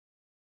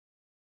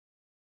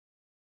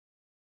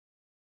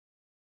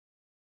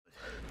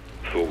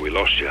Thought we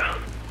lost you.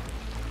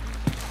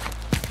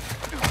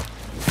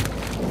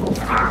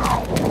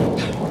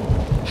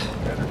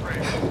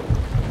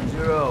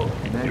 Zero.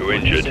 You're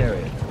injured.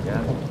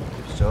 Yeah.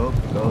 If so,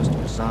 goes to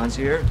Hassan's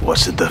here.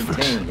 What's the difference?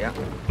 Contained, yeah.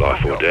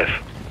 Life or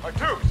death?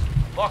 Artuz,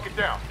 lock it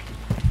down.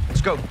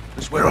 Let's go.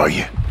 This way. Where are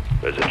you?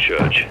 There's a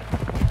church.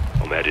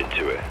 I'm heading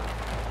to it.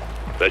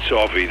 Let's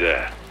RV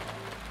there.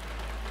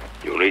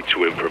 You'll need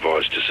to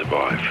improvise to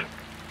survive.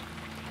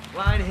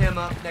 Line him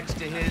up next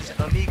to his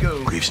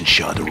amigo. Graves and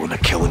Shadow on a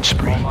killing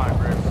spree. Looking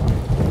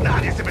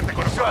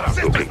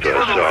for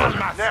Hassan.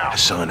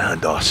 Hassan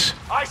and us.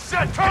 I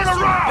said turn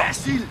around!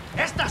 ¡Imbécil!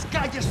 ¡Estas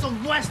calles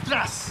son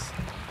nuestras!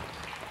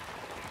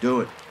 Do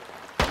it.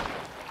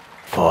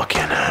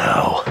 Fucking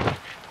hell.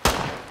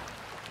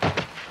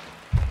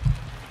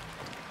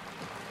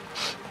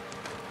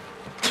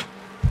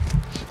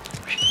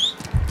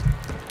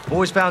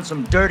 Boys found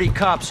some dirty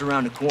cops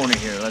around the corner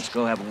here. Let's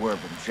go have a word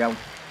with them, shall we?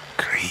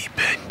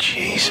 Creeping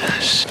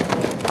Jesus.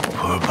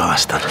 Poor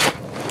bastard.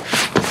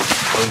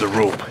 Found the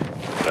rope.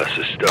 That's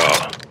a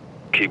start.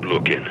 Keep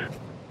looking.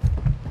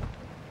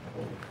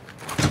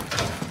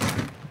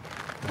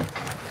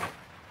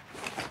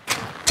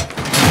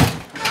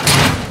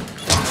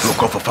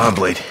 Broke off a fan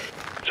blade.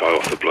 Tie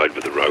off the blade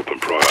with the rope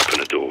and pry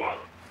open a door.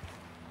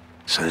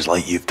 Sounds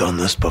like you've done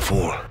this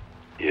before.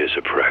 Years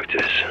of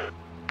practice.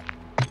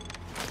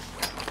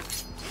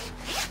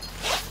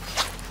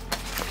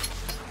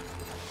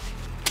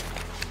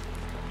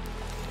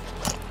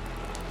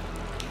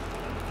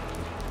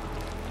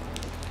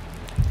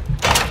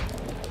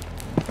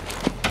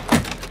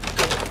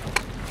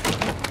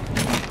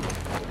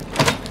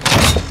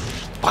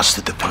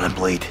 Busted the fan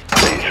blade.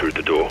 See you through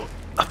the door.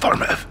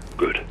 Affirmative.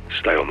 Good.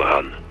 Stay on the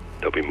hunt.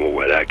 There'll be more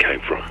where that came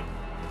from.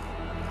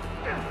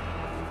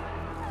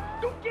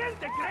 ¿Tú quién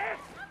te crees?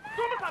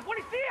 ¡Somos la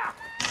policía!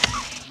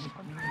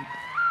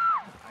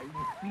 I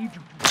will feed you to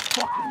the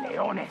fucking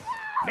leones.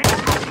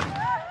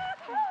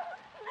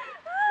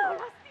 No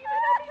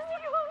lastimen a mis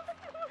hijos.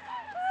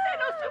 Se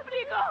los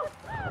suplico.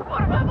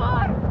 Por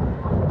favor.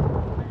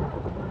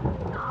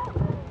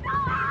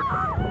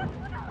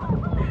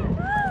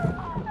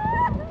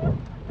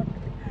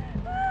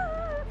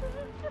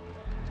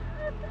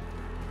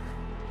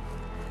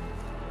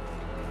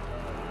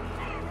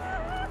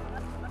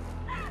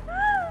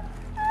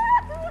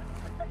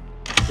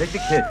 Take the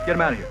kid. Get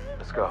him out of here.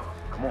 Let's go.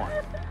 Come on.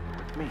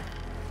 With me.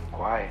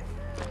 Quiet.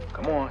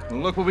 Come on. Well,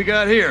 look what we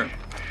got here.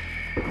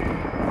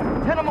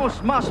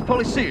 Tenemos más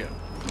policía.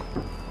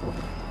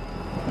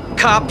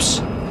 Cops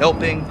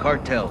helping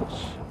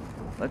cartels.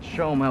 Let's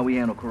show them how we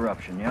handle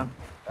corruption, yeah?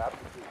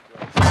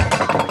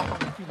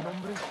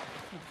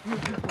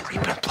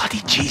 Creeping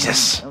bloody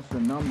Jesus. That's the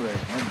number.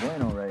 No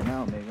bueno right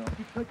now, amigo.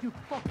 You cut your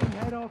fucking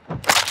head off.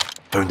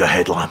 Found a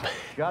headlamp.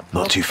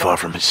 Not too far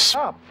from his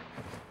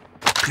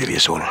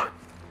previous owner.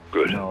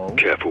 Good. No.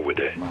 Careful with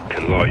it.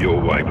 Can light your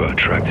way but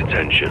attract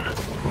attention.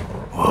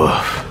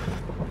 Woof.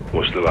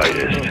 What's the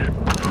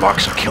latest?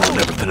 Marks are killing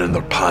everything in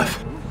their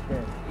path.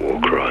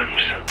 War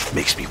crimes.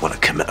 Makes me want to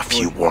commit a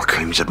few war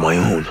crimes of my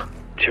own.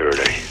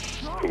 Tyranny.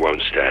 We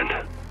won't stand.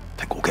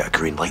 Think we'll get a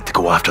green light to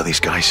go after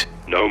these guys.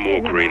 No more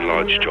green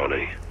lights,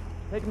 Johnny.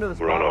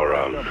 We're on our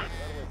own.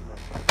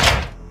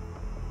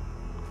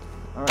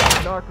 All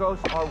right, narcos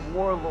are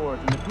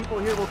warlords, and the people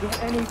here will do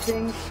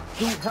anything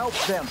to help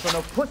them. So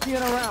no pussying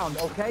around,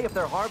 okay? If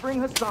they're harboring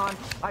Hassan,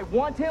 I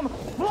want him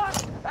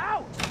flushed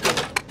out!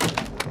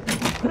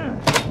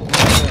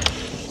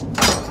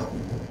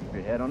 Keep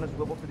your head on a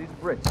swivel for these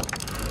bricks.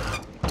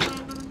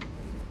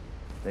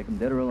 Take them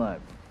dead or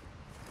alive.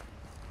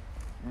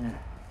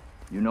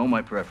 You know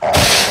my preference.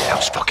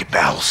 Those fucking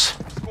bells.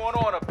 What's going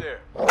on up there?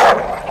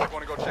 I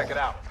want to go check it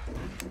out.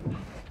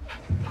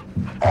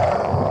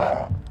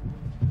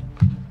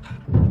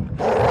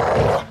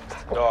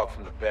 It's the dog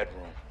from the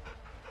bedroom.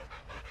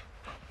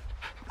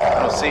 I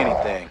don't see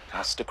anything.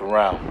 I'll stick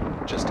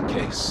around, just in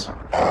case.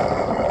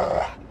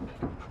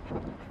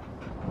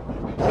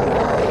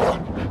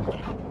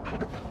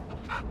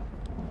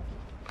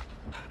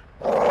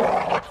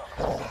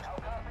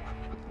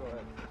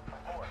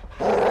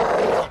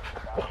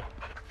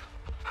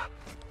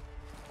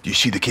 Do you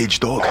see the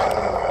caged dog?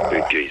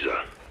 Big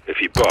geezer. If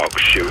he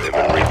barks, shoot him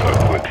and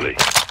repo quickly.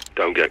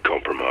 Don't get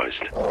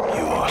compromised.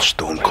 You are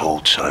stone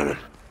cold, Simon.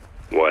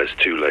 Wires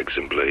 2 legs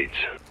and bleeds.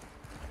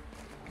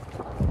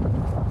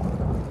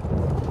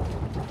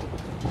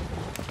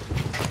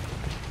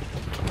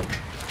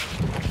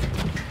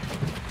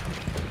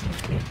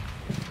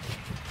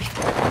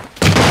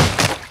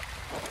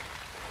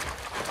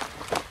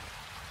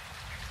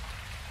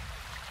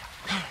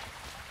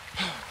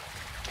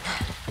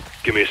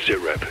 Give me a sit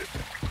rep.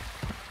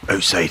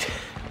 Outside.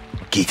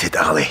 Gated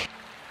alley.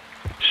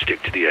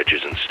 Stick to the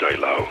edges and stay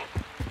low.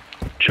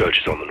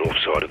 Church is on the north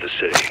side of the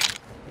city.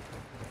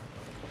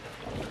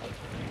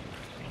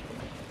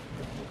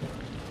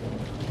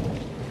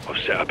 I've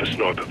set up a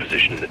sniper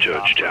position in the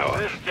church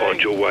tower. Find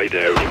your way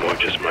there and you might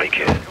just make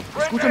it.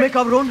 Escúchame,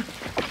 cabrón.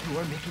 You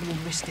are making a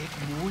mistake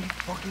muy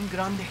fucking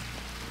grande.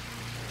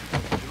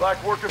 like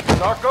working for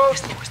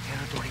narcos?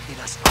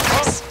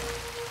 Huh?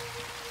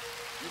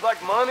 You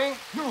like money?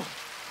 No.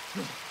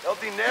 El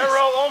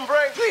dinero, hombre?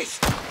 Please.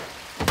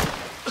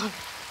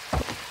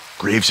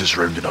 Graves is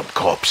rounding up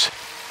cops.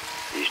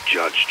 He's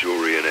judge,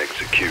 jury, and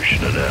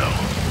executioner now.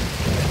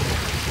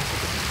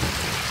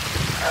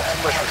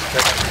 Much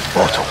respect.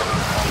 Bottle.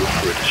 Good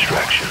for a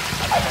distraction.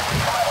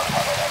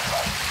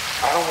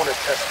 I don't want to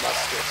test my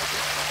skills.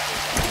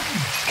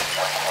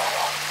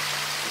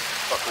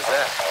 What the fuck was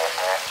that?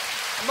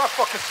 I'm not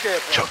fucking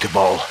scared, bro. Chuck the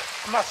ball.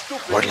 I'm not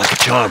stupid. Worked like a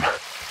charm.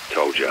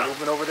 Told ya.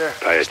 Moving over there.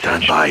 Pay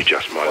Stand attention, by. you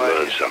just might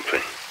learn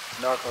something.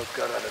 Narcos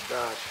got out of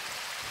Dodge.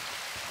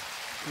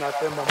 Not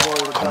them I'm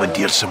worried about.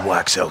 Commandeer some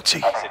wax, LT.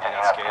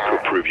 It'll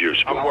prove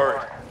useful. I'm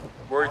worried.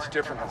 Worried's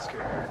different than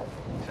scared.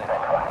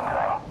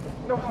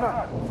 No, it's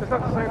not. It's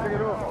not the same thing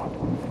at all.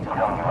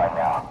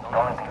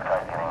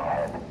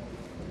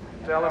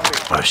 Telling me.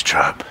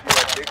 Mousetrap.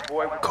 Big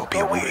boy. Gotta be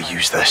a way to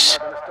use this.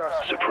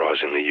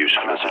 Surprisingly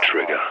useful as a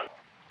trigger.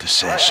 To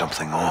set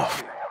something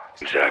off.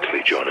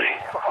 Exactly, Johnny.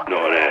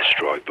 Not an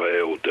airstrike, but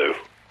it'll do.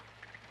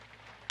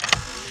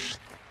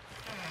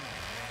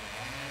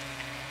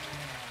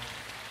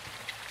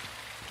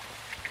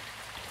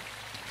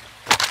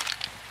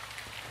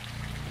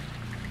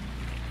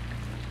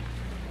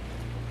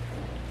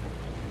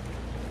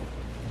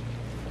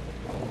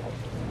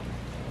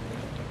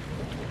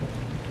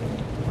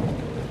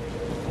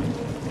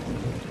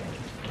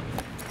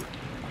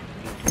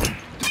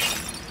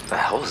 The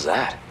hell is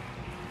that?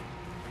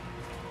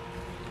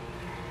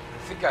 I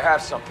think I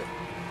have something.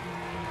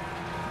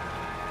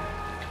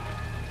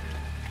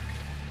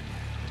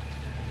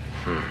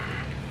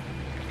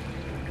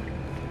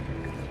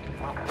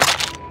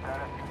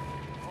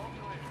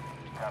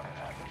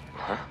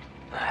 Huh?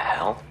 The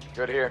hell?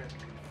 Good here.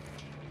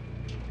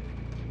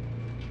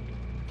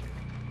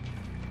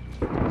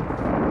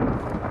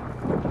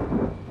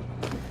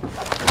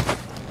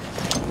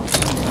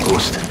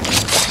 Ghost.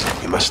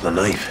 You missing a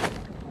knife?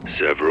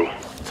 Several.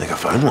 Think I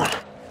found one.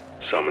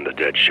 Some in the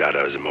dead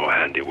shadows of my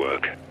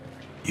handiwork.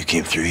 You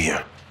came through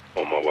here,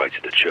 On my way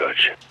to the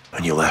church.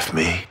 and you left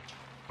me.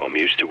 I'm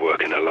used to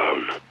working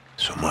alone.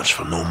 So much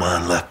for no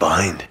man left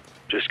behind.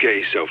 Just get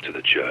yourself to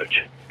the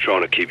church.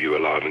 Trying to keep you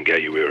alive and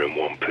get you here in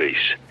one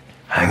piece.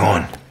 Hang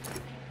on.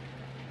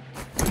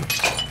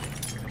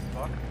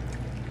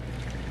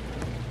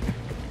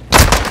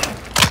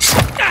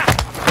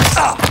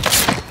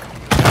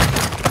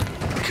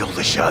 Kill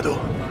the shadow.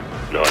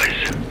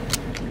 Nice.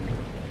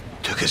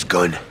 Took his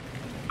gun.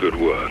 Good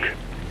work.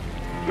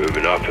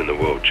 Moving up in the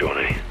world,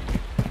 Johnny.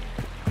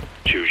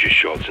 Choose your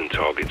shots and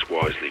targets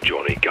wisely,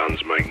 Johnny.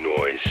 Guns make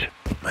noise.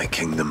 My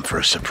kingdom for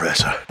a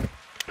suppressor.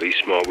 Be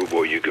smart with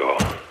what you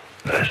got.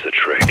 That's the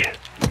trick.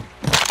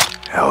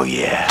 Hell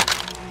yeah.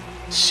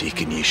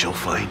 Seek and ye shall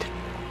find.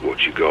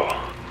 What you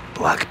got?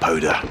 Black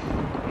powder.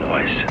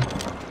 Nice.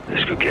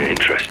 This could get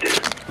interesting.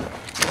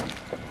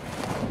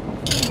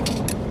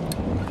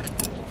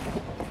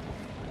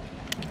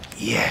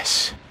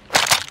 Yes.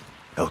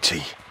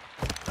 LT.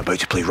 About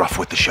to play rough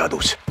with the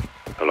shadows.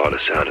 I like the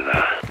sound of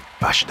that.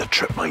 Bashing the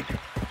trip mine.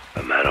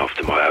 A man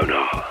after my own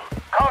heart.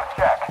 Code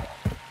check.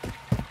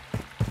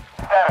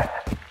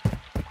 Status.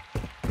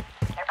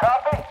 You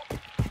copy?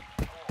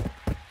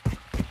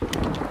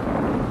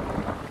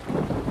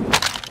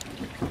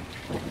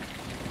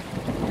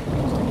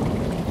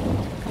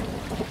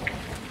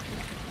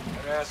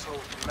 That asshole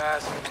with the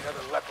mask and the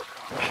other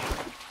leprechaun.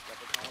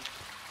 Leprechaun?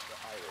 The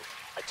Irish.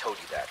 I told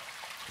you that.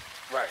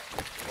 Right.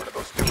 One of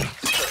those two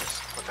shirts.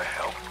 What the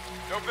hell?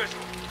 No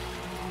visual.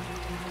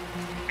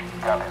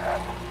 Copy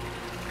that.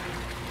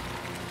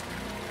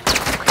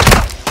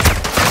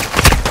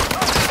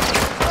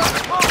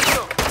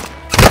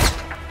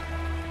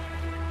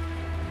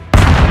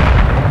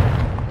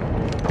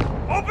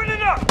 Open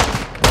it up!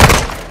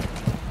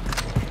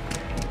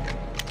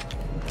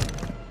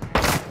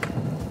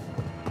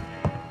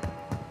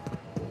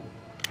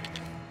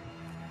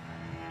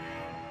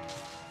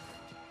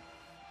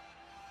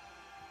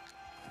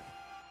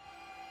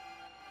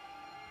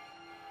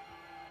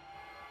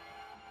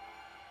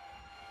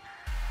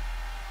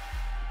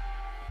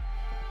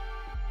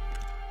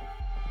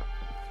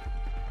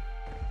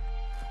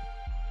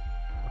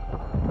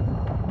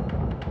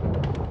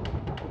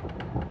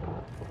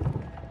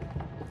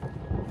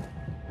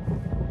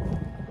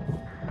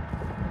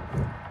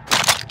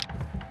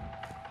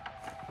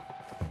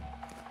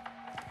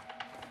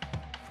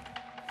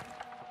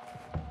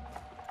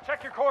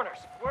 Check your corners.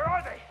 Where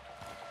are they?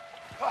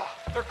 Ah,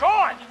 they're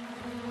gone!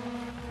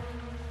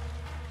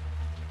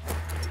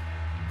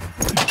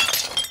 What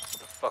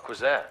the fuck was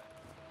that?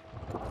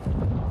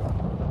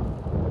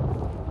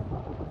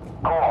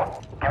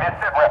 Cool. Give me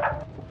a sit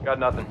rep. Got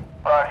nothing.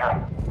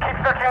 Roger.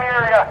 Keep searching the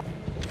area.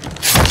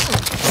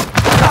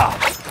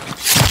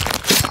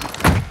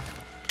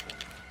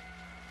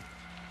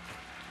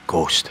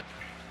 Ghost.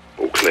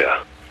 All clear.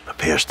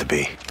 Appears to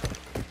be.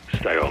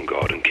 Stay on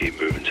guard and keep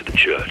moving to the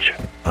church.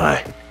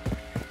 Aye.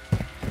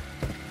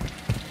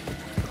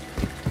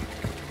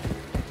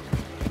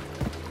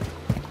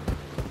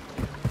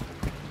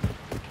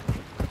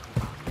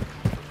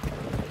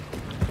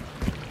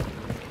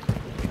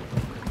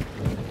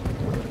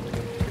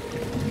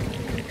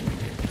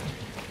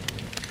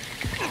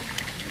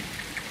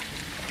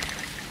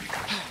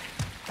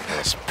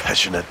 It's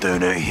pissing it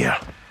down out here.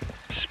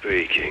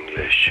 Speak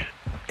English.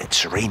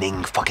 It's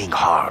raining fucking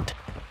hard.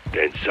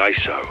 Then say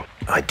so.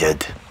 I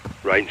did.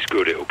 Rain's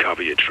good, it'll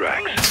cover your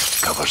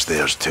tracks. Covers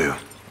theirs too.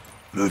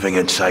 Moving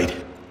inside.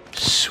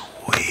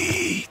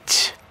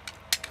 Sweet.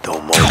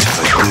 Don't mind if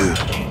I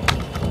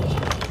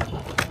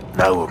do.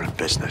 Now we're in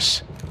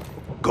business.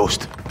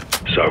 Ghost.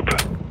 Sober.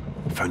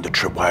 Found a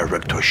tripwire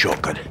rigged to a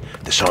shotgun.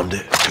 Disarmed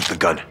it, took the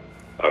gun.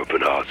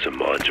 Open hearts and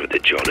minds with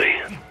it,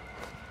 Johnny.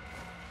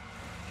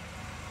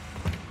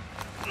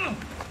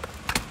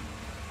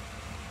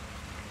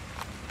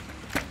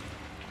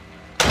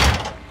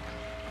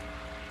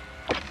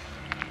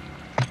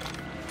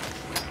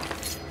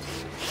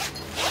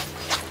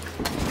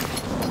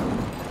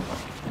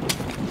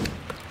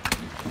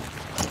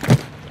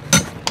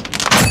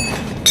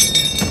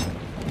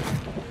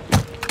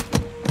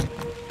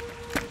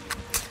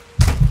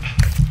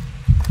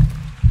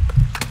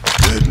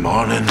 Good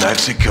morning,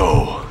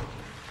 Mexico.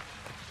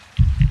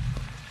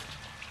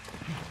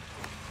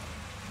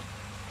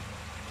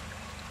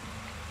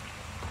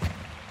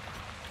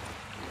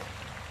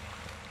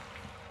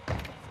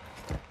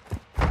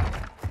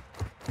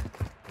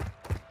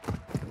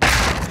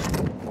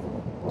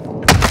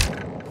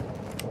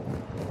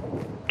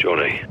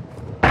 Johnny,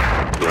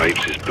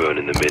 Graves is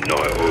burning the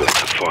midnight oil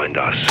to find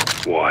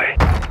us. Why?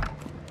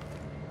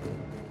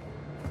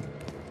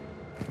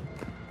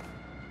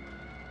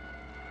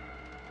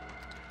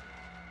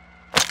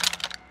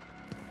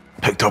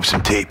 Picked up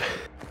some tape.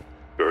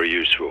 Very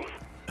useful,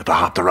 If I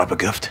had to wrap a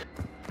gift.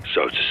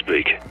 so to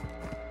speak.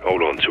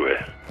 Hold on to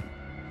it.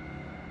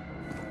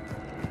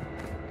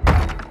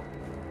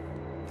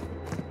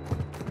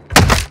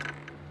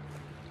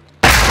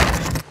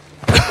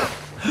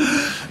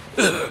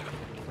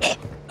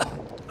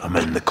 I'm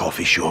in the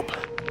coffee shop.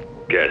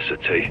 Get us a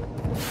tea.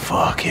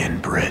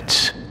 Fucking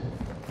Brits.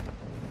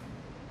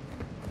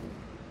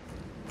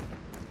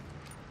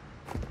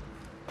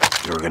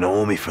 You're gonna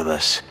owe me for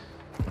this.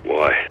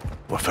 Why?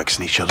 We're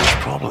fixing each other's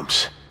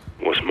problems.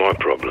 What's my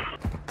problem?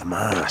 The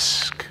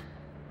mask.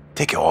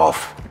 Take it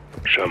off.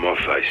 Show my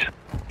face.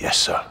 Yes,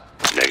 sir.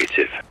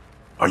 Negative.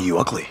 Are you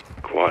ugly?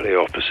 Quite the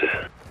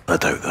opposite. I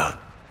doubt that.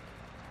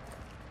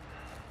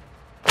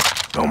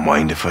 Don't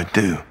mind if I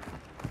do.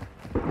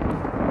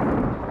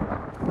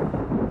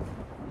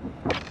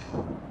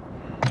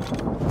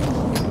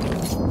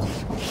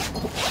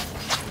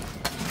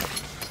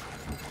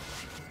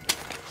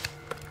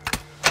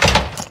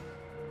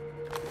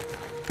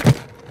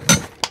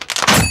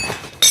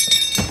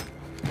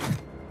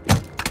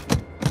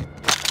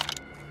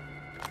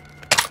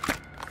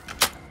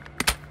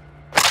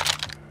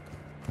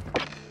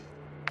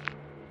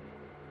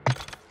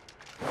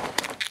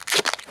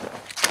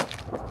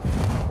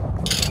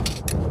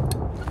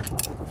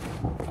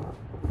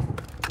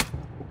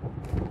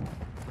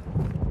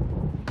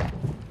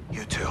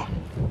 You two,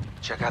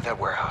 check out that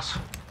warehouse.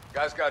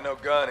 Guy's got no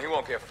gun. He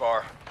won't get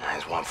far.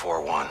 He's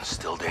 141,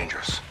 still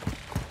dangerous.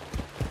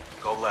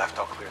 Go left,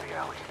 I'll clear the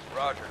alley.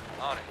 Roger.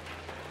 On it.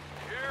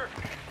 Here.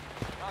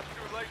 Not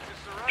too late to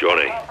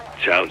surrender.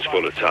 Johnny, town's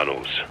full of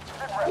tunnels.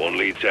 One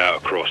leads out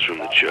across from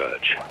the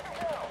church.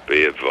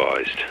 Be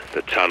advised,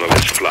 the tunnel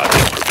is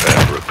flooded.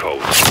 Prepare for a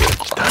cold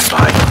swim. Stand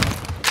by.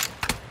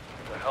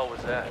 What the hell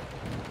was that?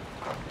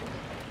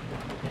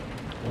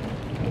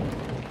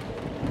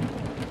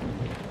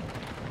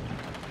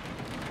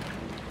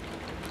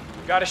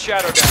 Got a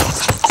shadow down.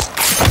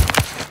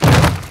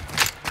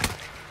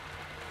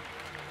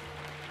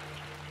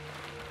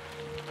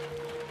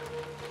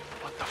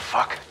 What the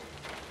fuck?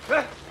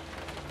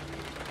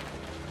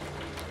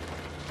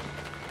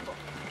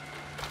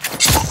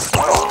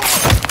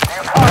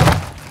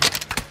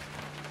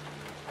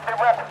 Hey,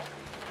 Rep.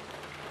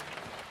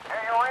 Do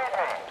you read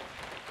me?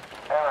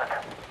 Eric,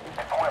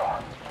 it's Will.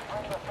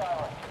 Bring the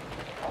silence.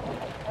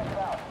 Check it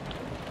out.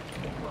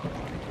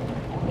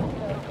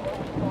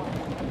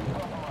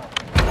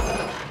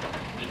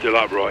 Still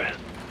upright.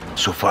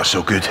 So far,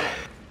 so good.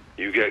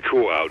 You get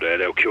caught out there,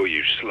 they'll kill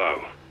you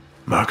slow.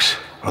 Mercs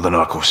or the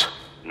narcos?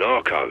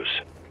 Narcos.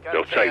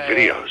 They'll take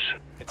videos.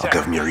 I'll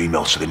give them your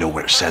email so they know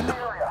where to send them.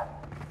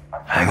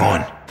 Hang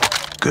on.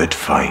 Good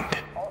find.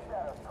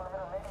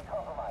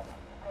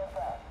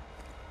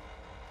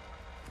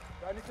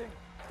 Got anything?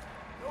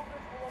 No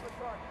visual on the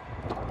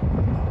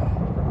target.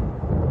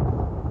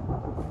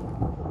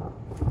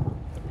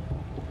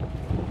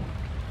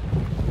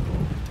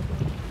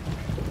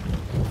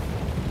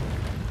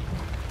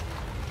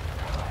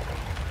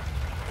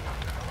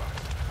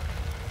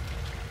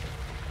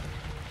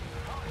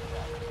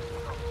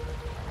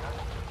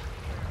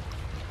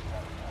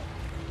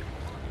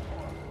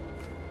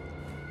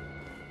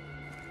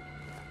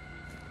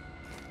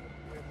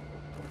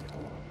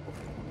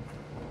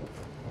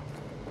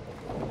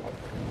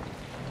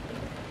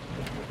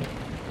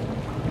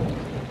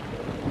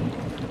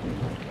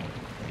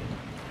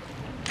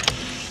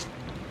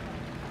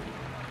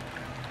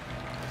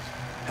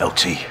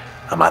 LT,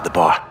 I'm at the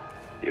bar.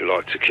 You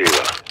like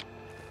tequila?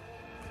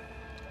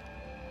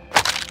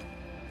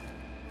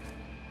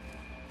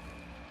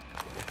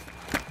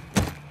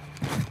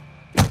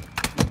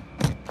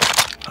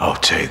 I'll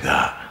take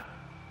that.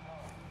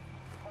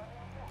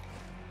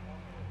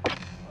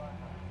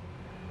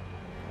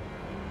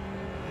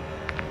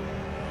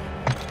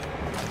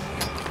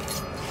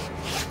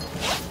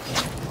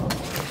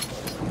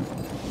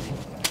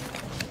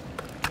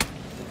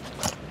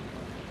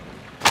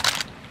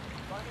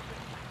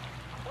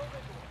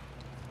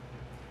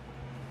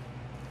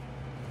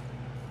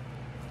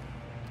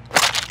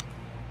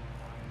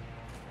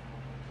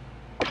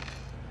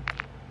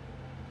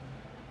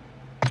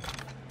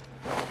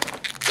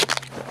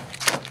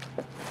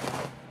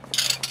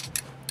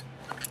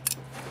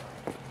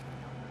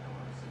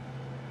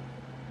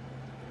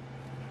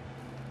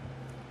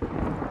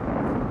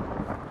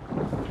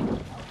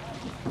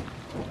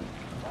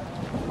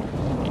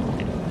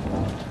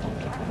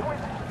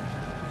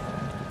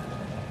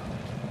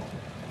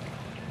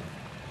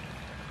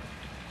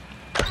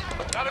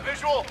 Not a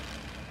visual.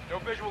 No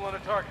visual on a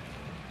target.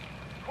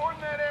 Cordon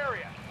that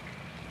area.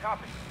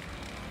 Copy.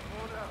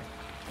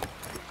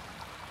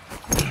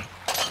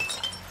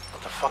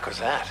 What the fuck is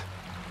that?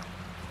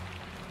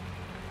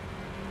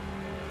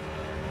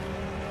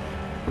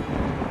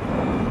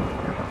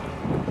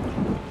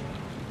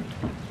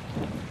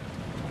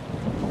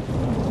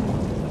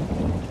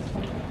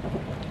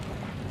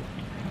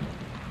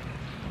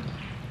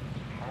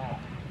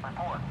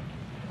 Report.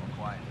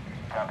 Quiet.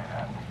 Copy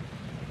that.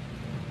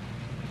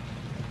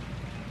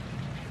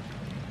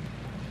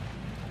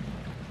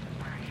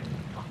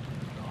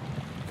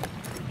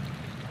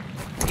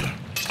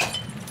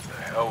 The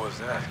hell was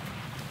that?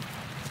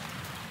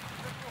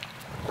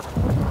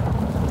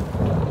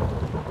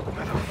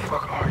 Where the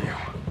fuck are you?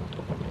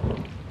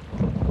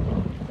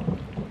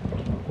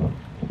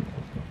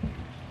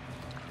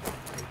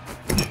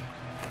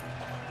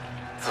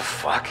 The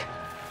fuck?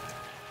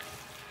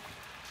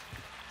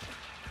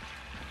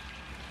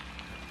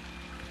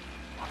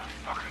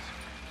 Motherfuckers.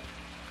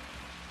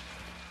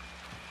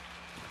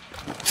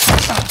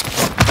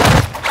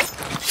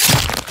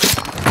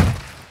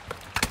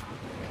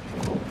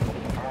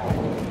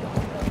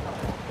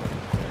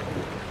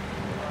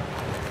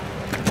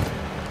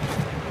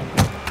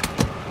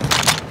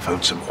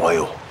 Found some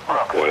oil.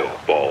 Oil,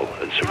 ball,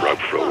 and some rope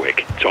for a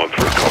wick. Time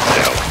for a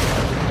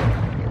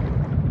cocktail.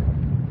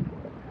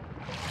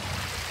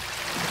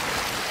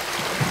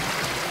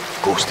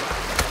 Ghost,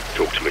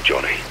 Talk to me,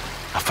 Johnny.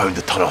 I found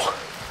the tunnel.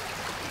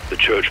 The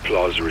church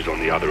plaza is on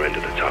the other end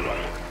of the tunnel.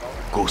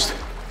 Ghost,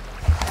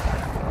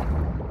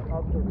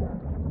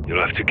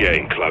 You'll have to get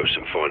in close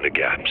and find the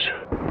gaps.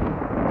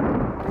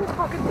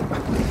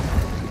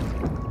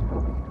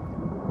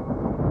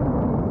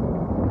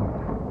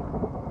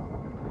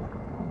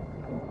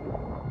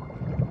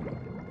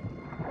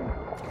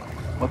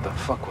 What the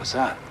fuck was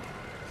that?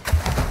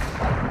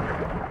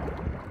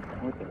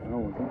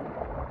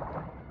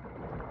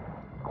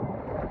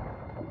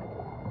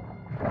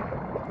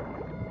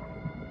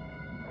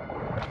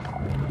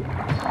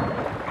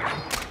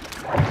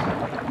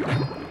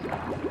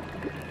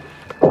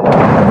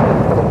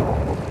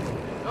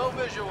 No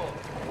visual.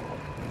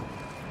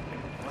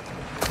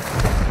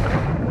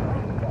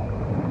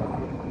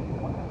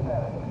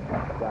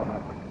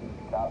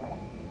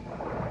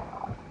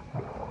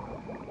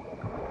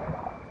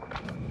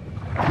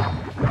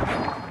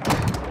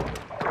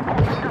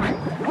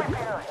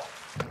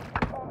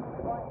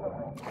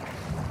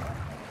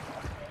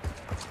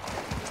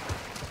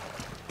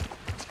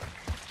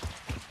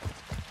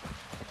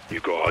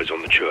 You've got eyes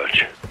on the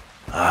church.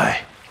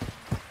 aye.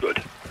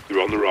 Good.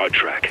 You're on the right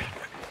track.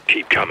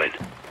 Keep coming.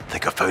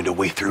 Think I found a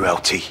way through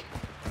LT.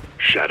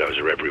 Shadows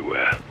are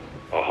everywhere.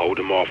 I'll hold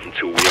them off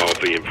until we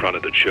RV in front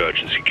of the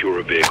church and secure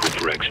a vehicle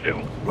for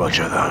exfil.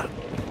 Roger that.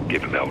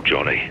 Give him hell,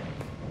 Johnny.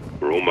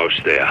 We're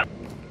almost there.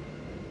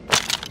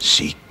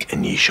 Seek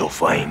and ye shall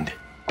find.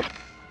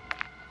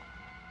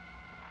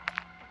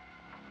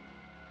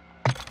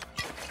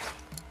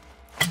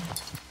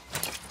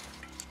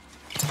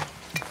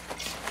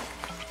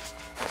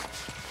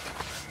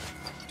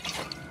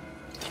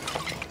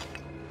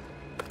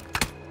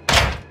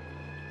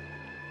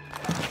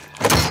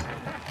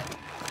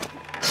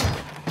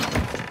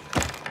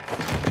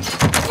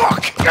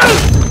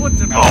 What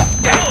the? Oh,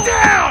 get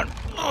down!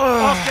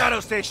 All shadow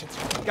stations.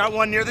 Got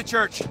one near the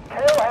church.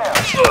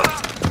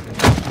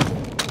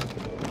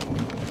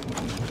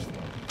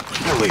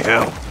 Holy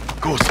hell.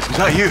 Ghost, was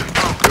that you?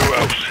 Who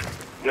else?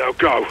 Now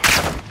go.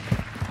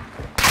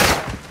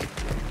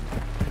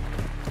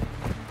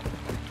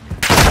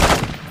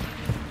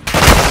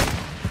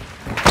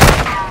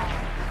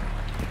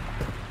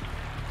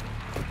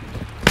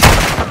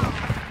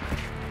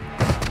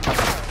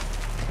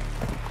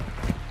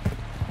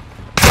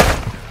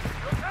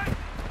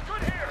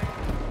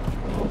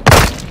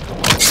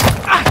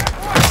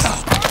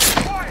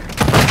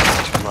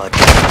 Blood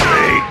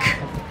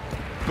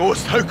break.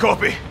 Ghost, how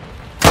copy?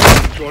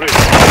 Johnny,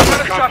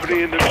 there's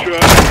company in the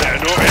church. They're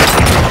not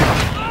empty.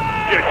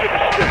 Get to the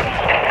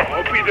steps.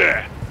 I'll be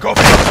there.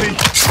 Copy,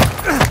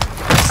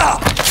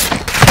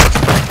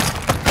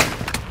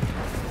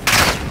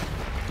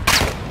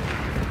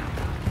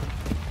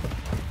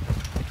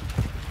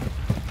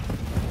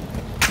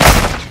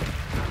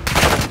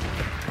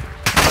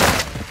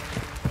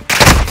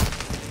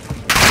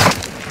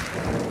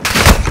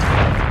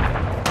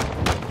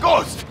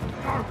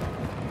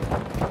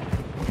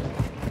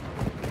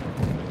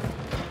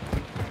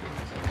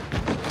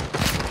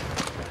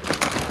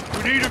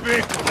 We need a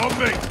vehicle, on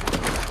me!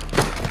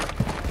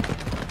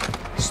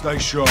 Stay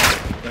sharp.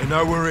 They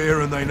know we're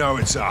here and they know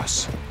it's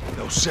us.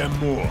 They'll send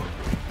more.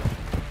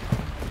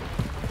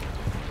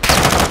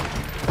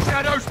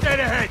 Shadow's dead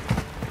ahead!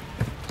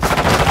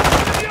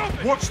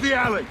 Watch the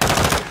alley!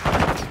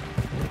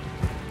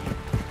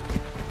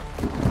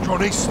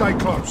 Johnny, stay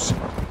close.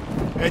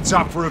 Heads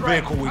up for a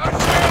vehicle we can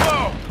take.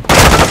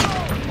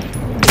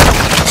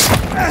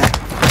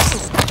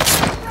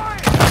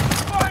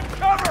 Find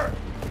cover!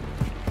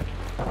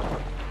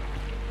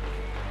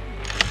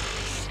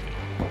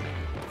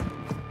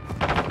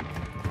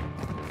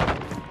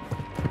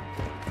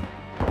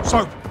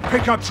 So,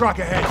 pickup truck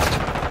ahead.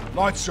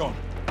 Lights on.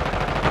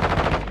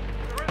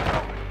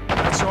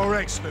 That's our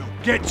exfil.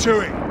 Get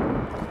to it!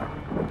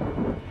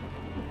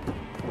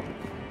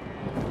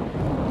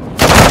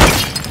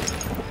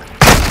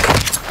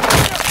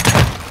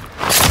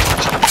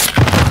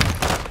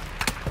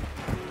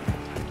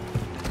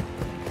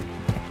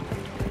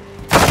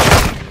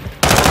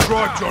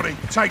 Right, Johnny.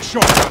 Take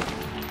shot.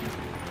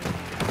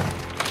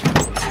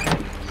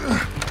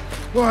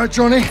 All right,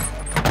 Johnny.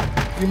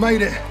 You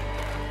made it.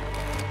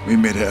 We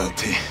made it,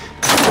 LT.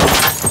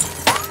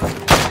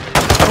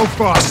 Go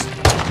fast.